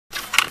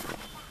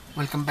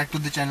Welcome back to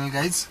the channel,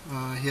 guys.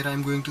 Here I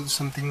am going to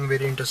something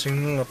very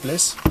interesting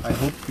place. I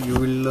hope you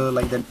will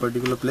like that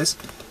particular place.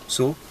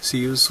 So see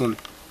you soon.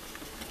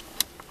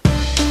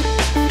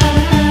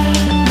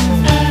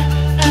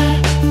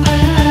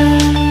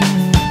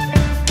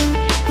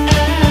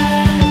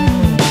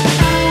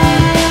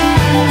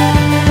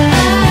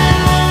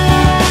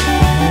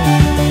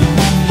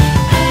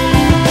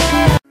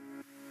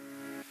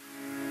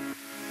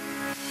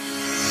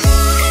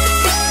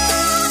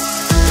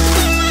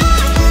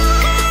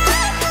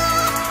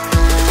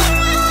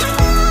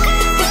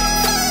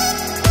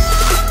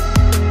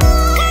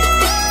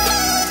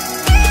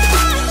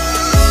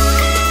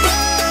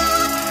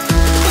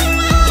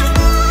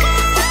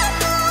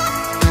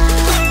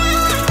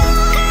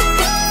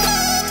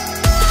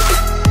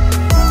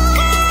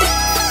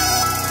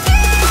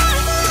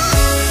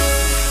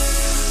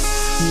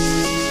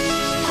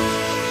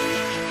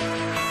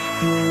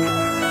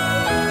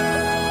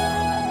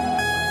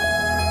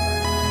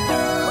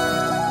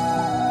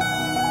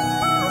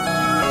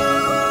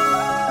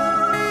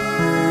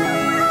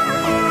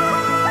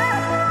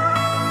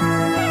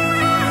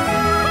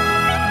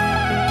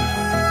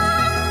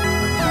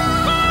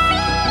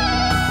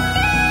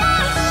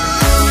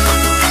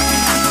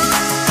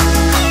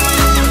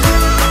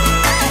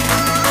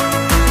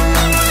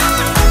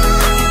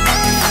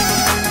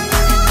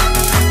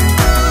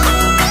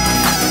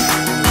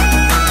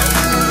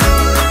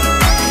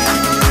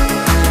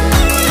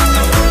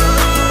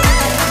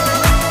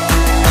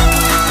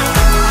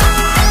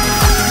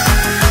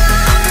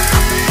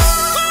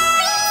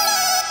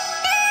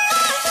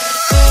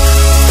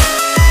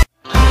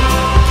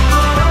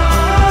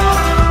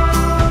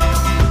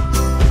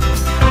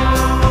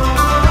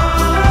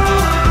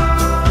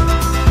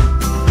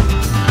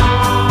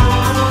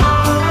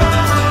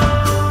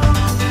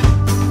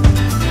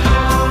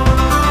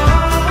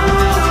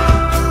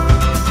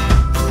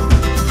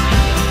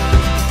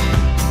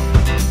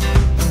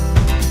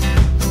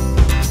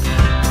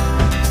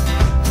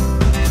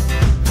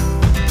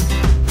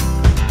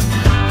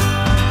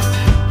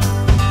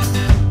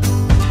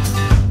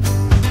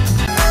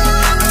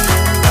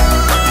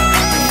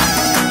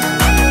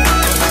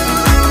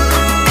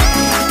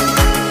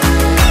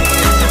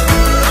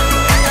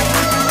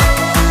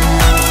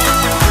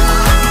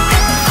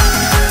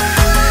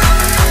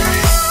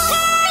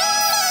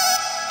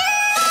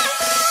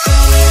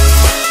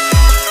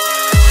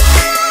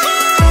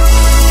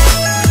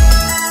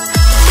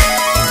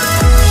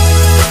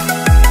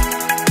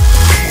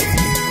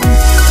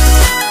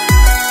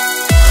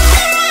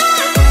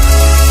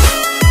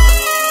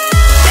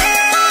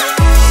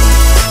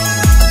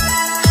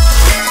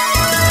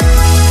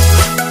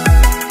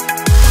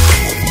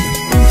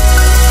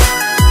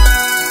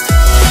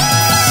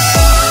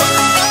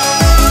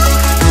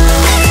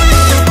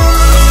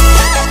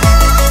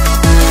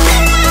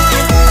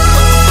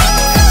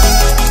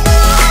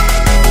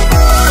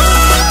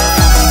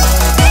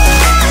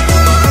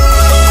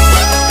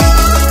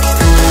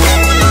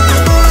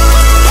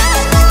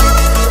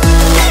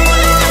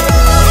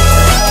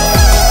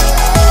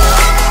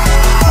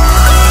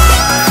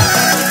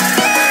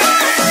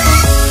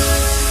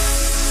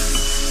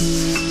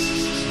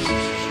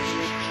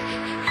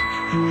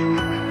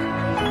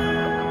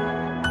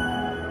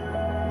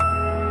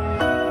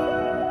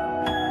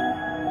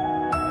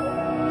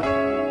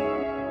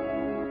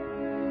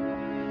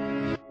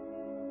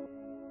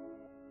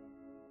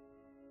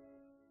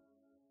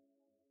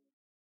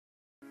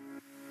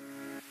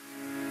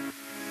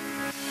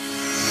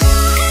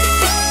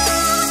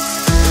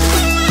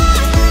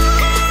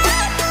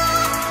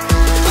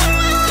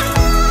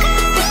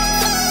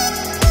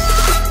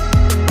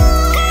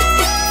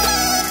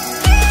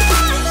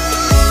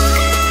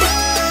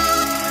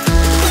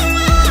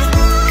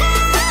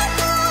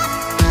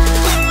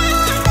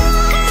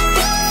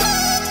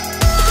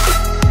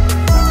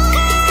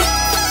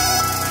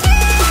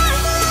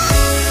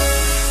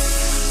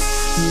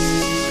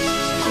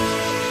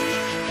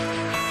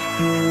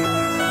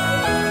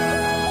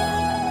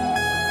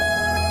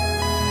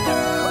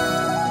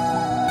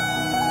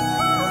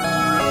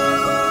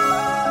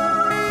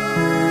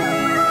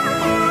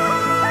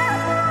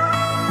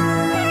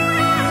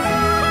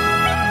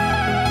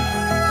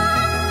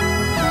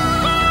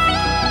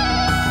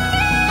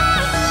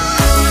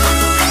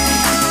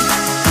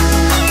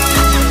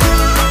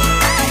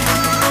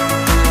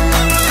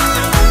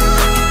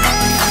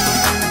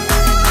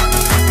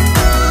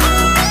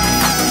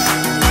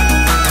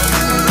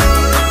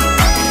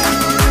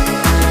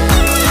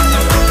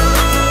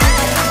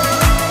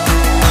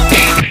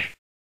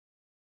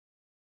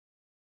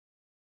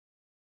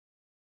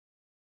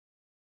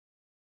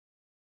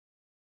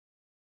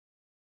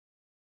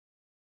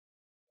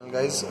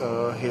 Guys,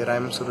 here I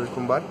am Suraj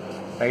Kumar.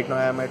 Right now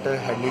I am at a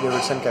Harley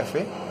Davidson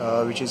cafe,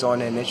 which is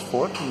on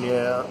NH4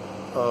 near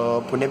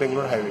Pune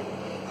Banglore highway.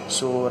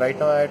 So right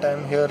now I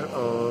am here,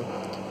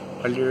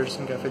 Harley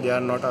Davidson cafe. They are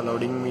not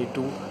allowing me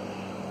to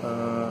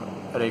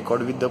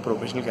record with the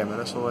professional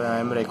camera, so I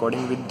am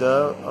recording with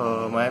the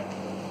my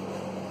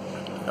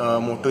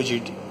Moto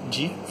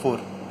G4.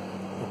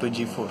 Auto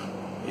G4.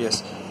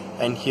 Yes,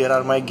 and here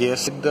are my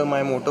gears with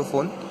my motor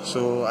phone.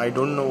 So I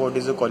don't know what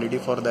is the quality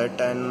for that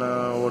and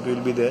what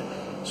will be there.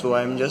 So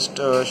I am just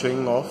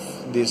showing off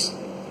this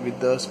with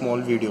the small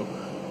video.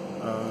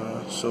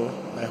 So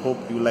I hope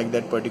you like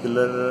that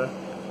particular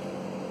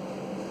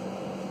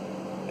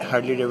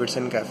Harley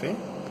Davidson cafe.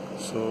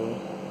 So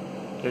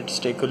let's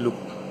take a look.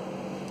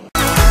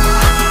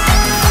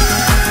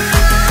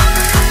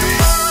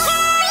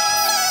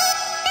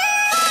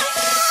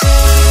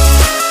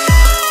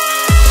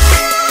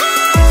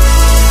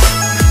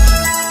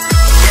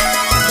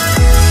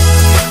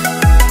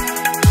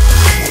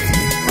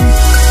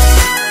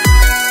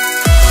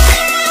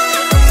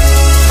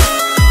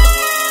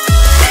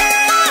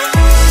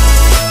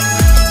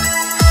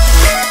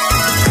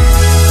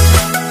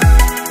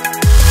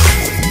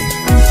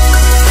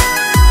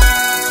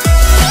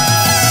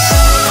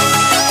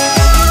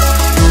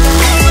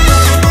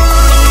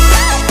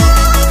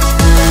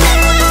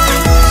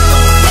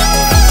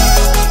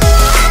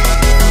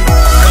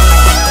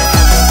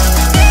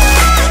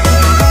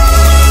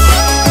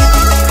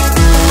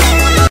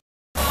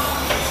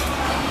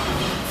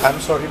 I am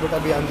sorry but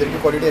अभी अंदर की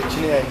quality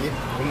अच्छी नहीं आएगी.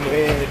 उनने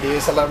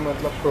DSLR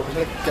मतलब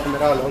professional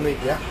camera allow नहीं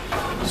किया.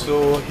 So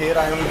here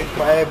I am with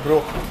my bro,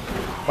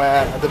 my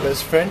other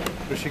best friend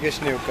Rishikesh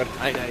नेवकर.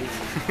 Hi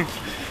guys.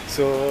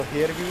 So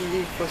here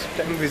we first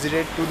time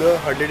visited to the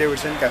Harley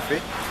Davidson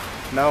cafe.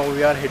 Now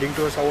we are heading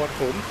towards our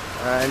home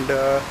and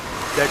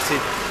that's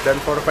it,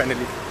 done for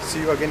finally.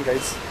 See you again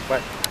guys.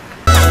 Bye.